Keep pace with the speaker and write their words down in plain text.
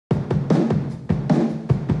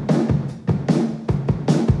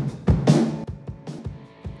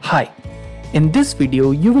Hi, in this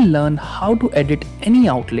video you will learn how to edit any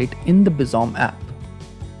outlet in the Bizom app.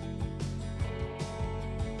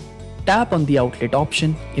 Tap on the outlet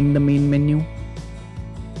option in the main menu.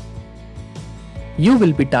 You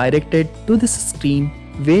will be directed to this screen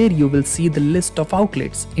where you will see the list of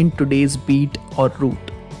outlets in today's beat or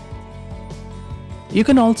route. You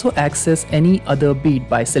can also access any other beat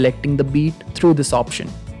by selecting the beat through this option.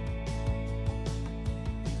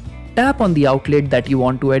 Tap on the outlet that you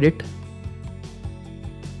want to edit.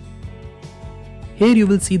 Here you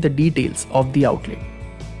will see the details of the outlet.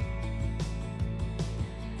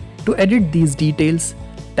 To edit these details,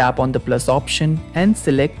 tap on the plus option and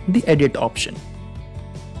select the edit option.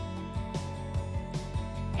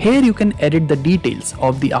 Here you can edit the details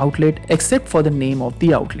of the outlet except for the name of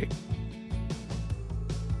the outlet.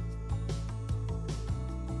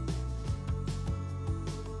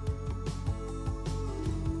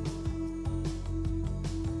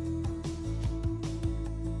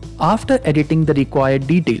 After editing the required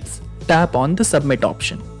details, tap on the Submit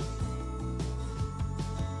option.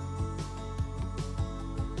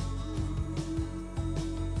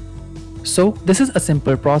 So this is a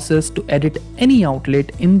simple process to edit any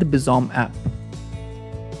outlet in the Bizom app.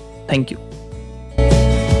 Thank you.